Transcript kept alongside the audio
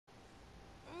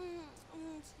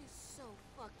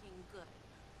good.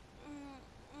 Mm,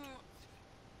 mm,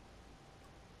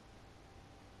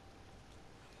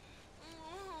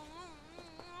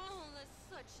 that's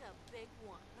such a big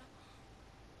one.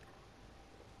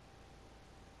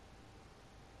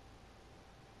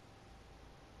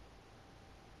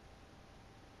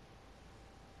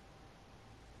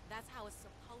 That's how it's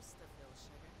supposed to feel,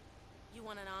 sugar. You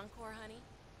want an encore, honey?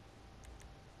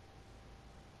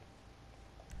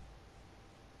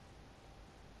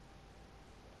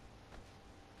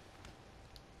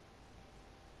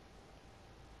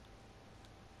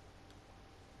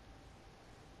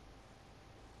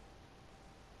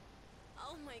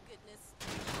 Oh my goodness. Oh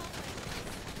my goodness.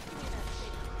 Give me that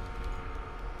shit.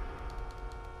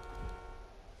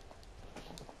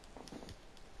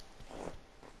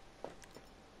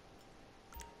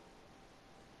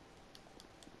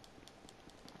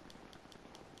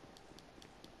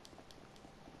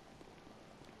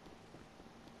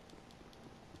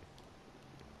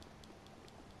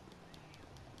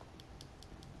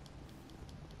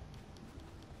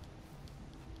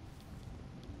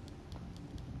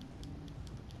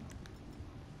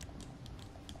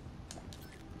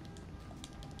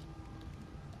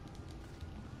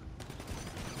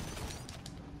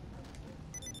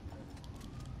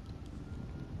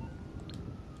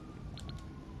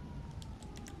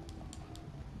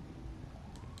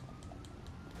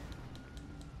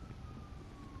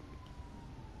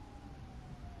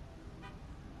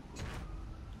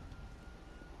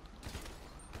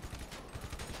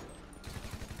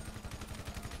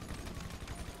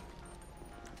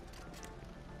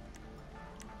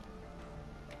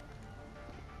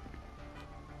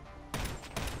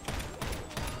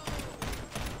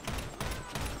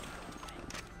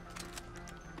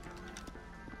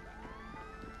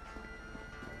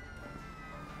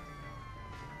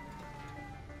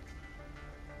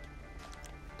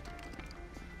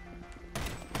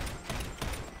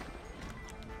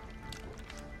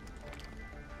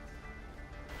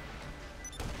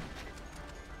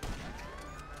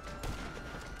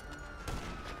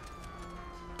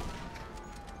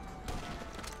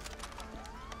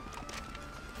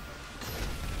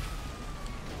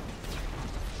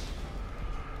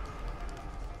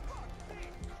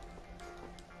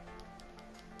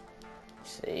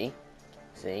 See?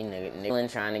 See,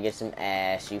 nigga trying to get some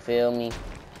ass, you feel me?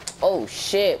 Oh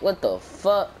shit, what the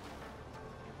fuck?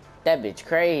 That bitch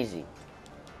crazy.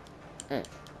 Mm.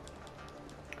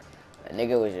 That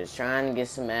nigga was just trying to get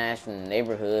some ass from the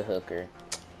neighborhood hooker.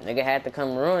 Nigga had to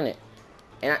come ruin it.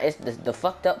 And it's the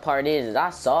fucked up part is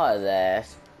I saw his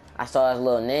ass. I saw his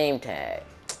little name tag.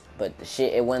 But the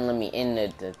shit, it wouldn't let me in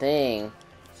the thing.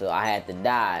 So I had to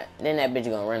die. Then that bitch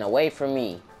gonna run away from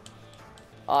me.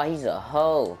 Oh, he's a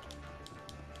hoe.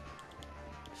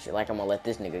 Shit, like I'm gonna let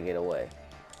this nigga get away.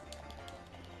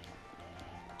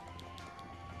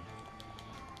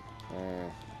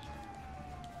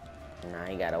 Nah,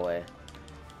 he got away.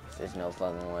 There's no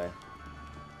fucking way.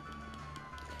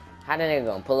 How the nigga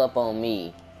gonna pull up on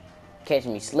me, catch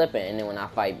me slipping, and then when I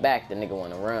fight back, the nigga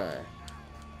wanna run?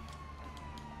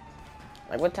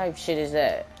 Like, what type of shit is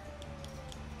that?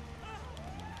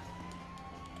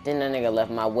 Then that nigga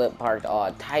left my whip parked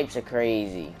all types of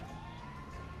crazy.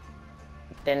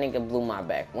 That nigga blew my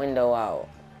back window out.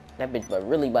 That bitch but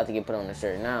really about to get put on the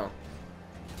shirt now.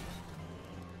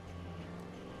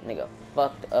 Nigga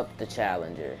fucked up the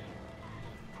Challenger.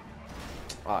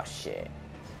 Oh shit.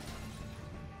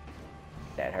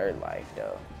 That hurt life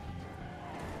though.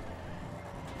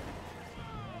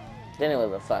 Then it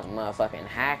was a fucking motherfucking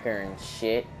hacker and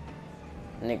shit.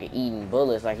 Nigga eating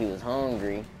bullets like he was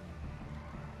hungry.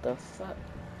 The fuck?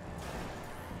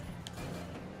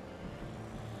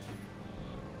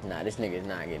 Nah, this nigga's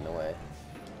not getting away.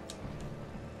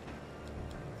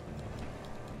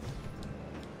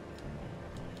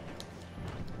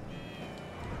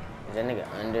 Is that nigga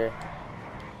under?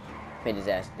 Hit his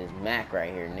ass with this Mac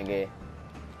right here, nigga.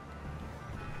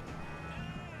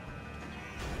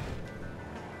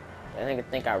 That nigga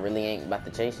think I really ain't about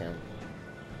to chase him.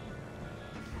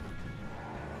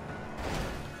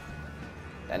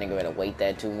 That nigga better wait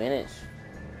that 2 minutes.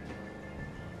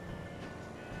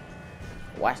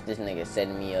 Watch this nigga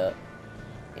setting me up.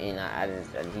 And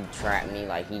he trapped me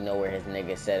like he know where his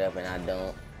nigga set up and I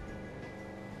don't.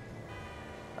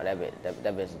 Oh, that bitch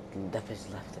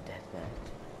left the deathmatch.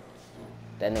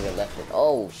 That nigga left it.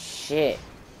 Oh, shit.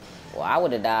 Well, I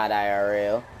would have died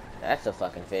IRL. That's a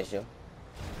fucking official.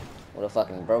 Would have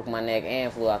fucking broke my neck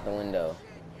and flew out the window.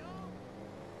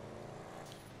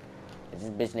 Is this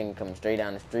bitch nigga coming straight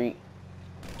down the street?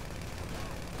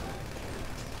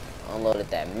 Unloaded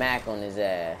that Mac on his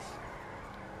ass.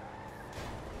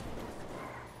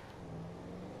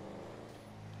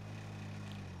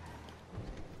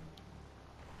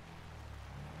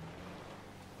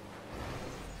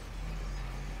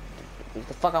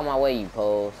 The fuck out my way, you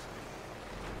pose.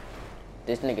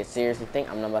 This nigga seriously think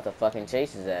I'm not about to fucking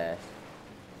chase his ass.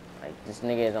 Like, this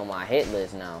nigga is on my hit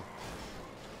list now.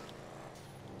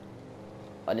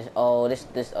 Oh, this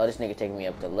nigga taking me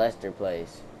up to Lester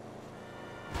place.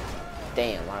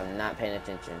 Damn, I'm not paying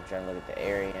attention. Trying to look at the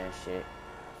area and shit.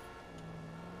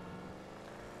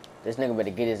 This nigga better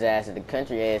get his ass to the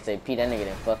country ASAP. That nigga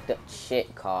done fucked up.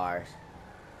 Shit, cars.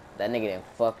 That nigga done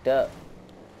fucked up.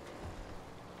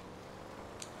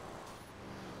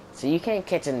 So you can't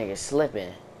catch a nigga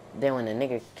slipping. Then when the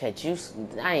nigga catch you,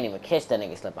 I ain't even catch that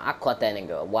nigga slipping. I caught that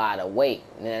nigga wide awake.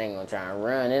 And then that nigga gonna try and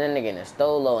run. Then that nigga in a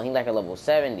stolo and he like a level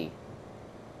 70.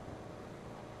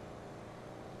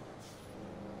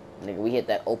 Nigga, we hit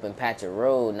that open patch of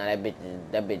road. Now that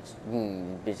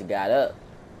bitch got up.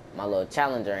 My little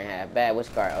Challenger ain't half bad.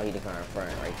 Which car? Oh, he the car in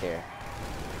front right there.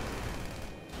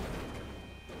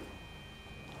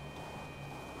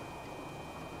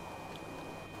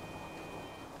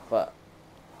 Fuck.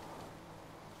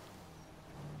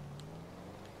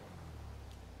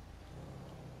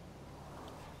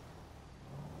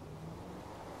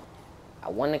 I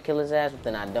want to kill his ass, but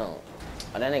then I don't.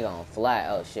 Oh, that nigga on flat.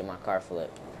 Oh shit, my car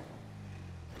flipped.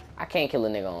 I can't kill a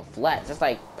nigga on flats. That's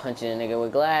like punching a nigga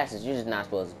with glasses. You're just not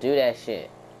supposed to do that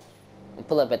shit. And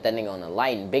pull up at that nigga on the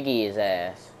light and biggie his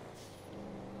ass.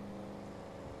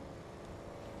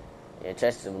 Yeah,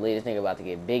 trust to believe this nigga about to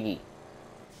get biggie.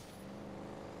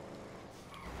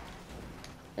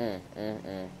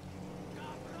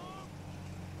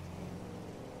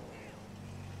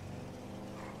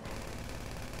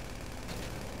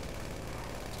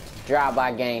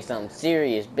 Drive-by gang something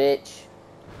serious, bitch.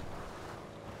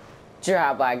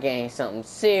 Drive-by gang something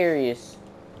serious.